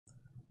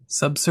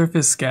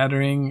Subsurface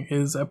scattering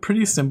is a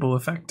pretty simple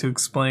effect to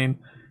explain.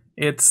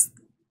 It's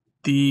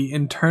the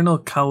internal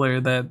color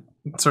that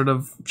sort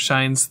of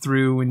shines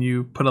through when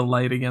you put a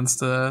light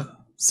against a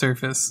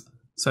surface.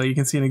 So you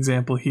can see an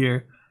example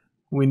here.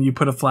 When you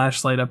put a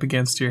flashlight up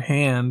against your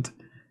hand,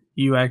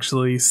 you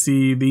actually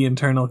see the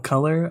internal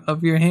color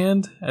of your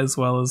hand as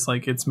well as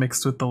like it's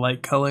mixed with the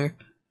light color.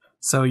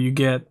 So you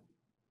get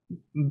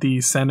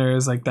the center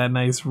is like that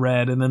nice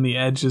red, and then the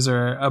edges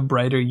are a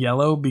brighter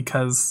yellow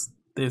because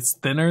it's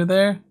thinner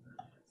there.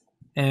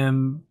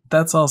 And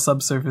that's all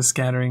subsurface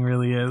scattering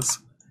really is.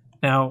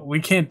 Now,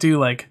 we can't do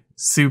like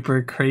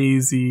super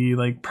crazy,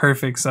 like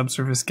perfect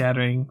subsurface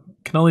scattering.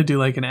 We can only do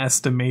like an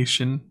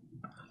estimation.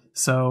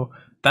 So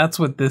that's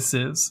what this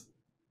is.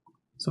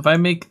 So if I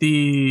make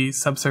the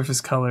subsurface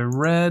color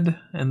red,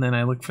 and then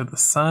I look for the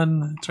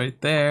sun, it's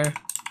right there,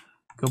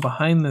 go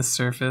behind this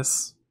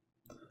surface,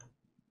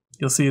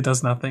 you'll see it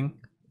does nothing.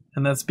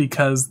 And that's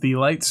because the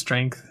light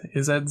strength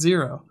is at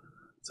 0.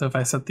 So if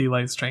I set the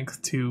light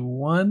strength to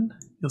 1,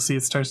 you'll see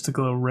it starts to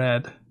glow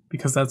red,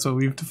 because that's what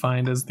we've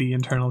defined as the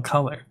internal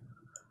color.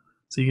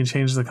 So you can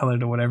change the color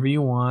to whatever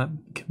you want.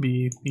 It can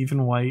be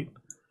even white.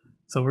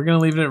 So we're going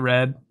to leave it at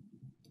red.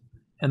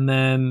 And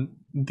then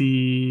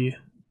the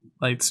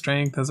light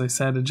strength, as I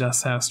said,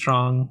 adjusts how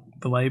strong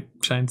the light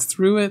shines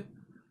through it.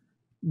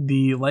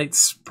 The light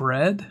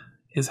spread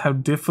is how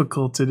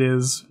difficult it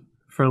is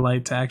for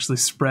light to actually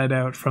spread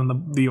out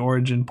from the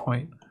origin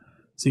point.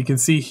 So you can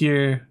see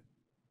here,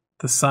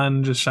 the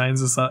sun just shines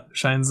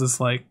this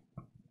like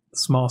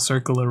small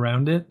circle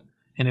around it,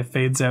 and it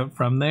fades out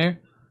from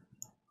there.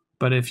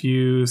 But if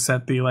you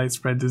set the light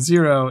spread to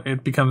 0,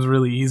 it becomes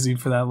really easy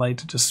for that light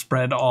to just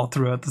spread all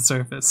throughout the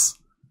surface.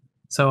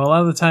 So a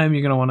lot of the time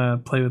you're going to want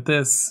to play with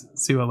this,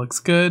 see what looks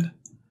good.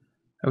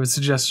 I would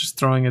suggest just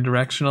throwing a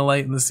directional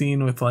light in the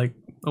scene with like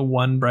a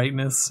 1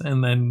 brightness,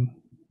 and then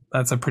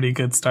that's a pretty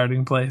good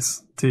starting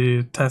place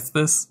to test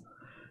this.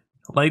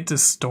 Light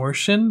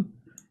distortion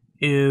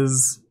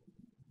is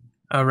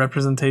a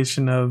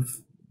representation of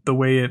the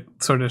way it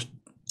sort of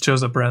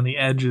shows up around the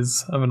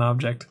edges of an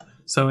object.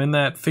 So in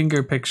that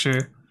finger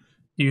picture,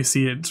 you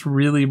see it's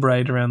really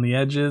bright around the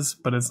edges,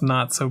 but it's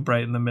not so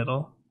bright in the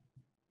middle.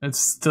 It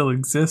still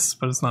exists,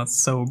 but it's not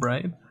so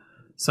bright.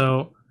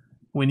 So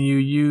when you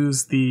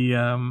use the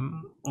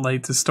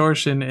light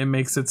distortion, it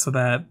makes it so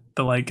that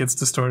the light gets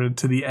distorted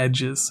to the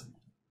edges.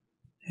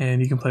 And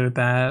you can play with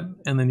that,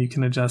 and then you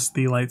can adjust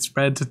the light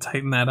spread to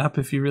tighten that up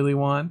if you really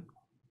want.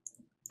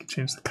 You can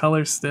change the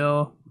color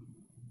still.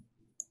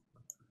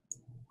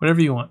 Whatever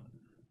you want.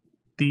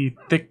 The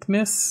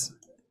thickness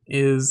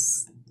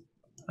is,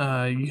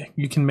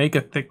 you can make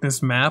a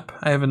thickness map.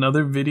 I have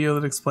another video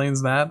that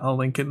explains that. I'll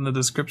link it in the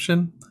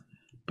description.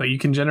 But you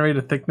can generate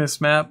a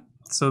thickness map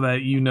so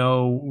that you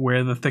know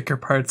where the thicker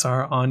parts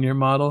are on your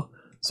model.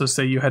 So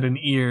say you had an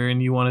ear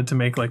and you wanted to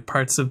make like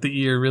parts of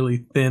the ear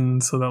really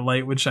thin so that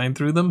light would shine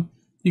through them.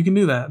 You can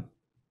do that.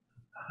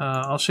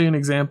 I'll show you an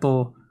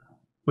example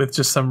with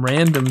just some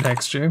random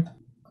texture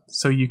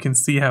so you can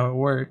see how it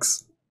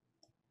works.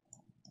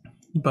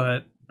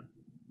 But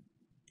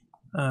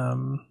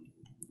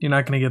you're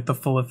not going to get the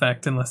full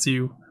effect unless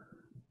you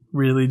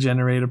really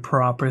generate a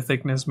proper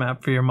thickness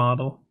map for your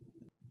model.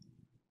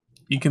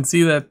 You can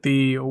see that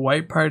the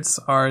white parts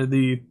are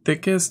the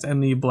thickest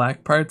and the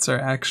black parts are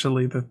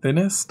actually the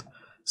thinnest.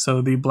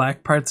 So the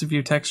black parts of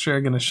your texture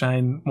are going to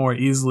shine more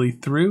easily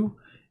through,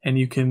 and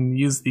you can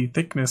use the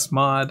thickness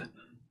mod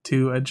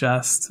to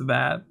adjust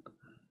that.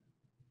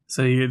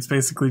 So it's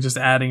basically just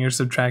adding or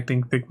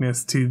subtracting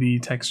thickness to the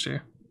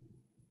texture.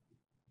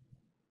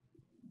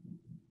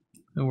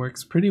 It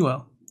works pretty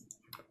well.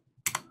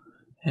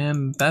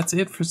 And that's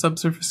it for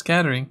subsurface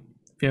scattering.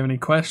 If you have any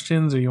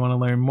questions or you want to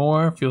learn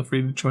more, feel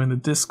free to join the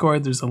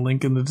Discord. There's a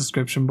link in the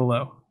description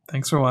below.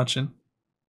 Thanks for watching.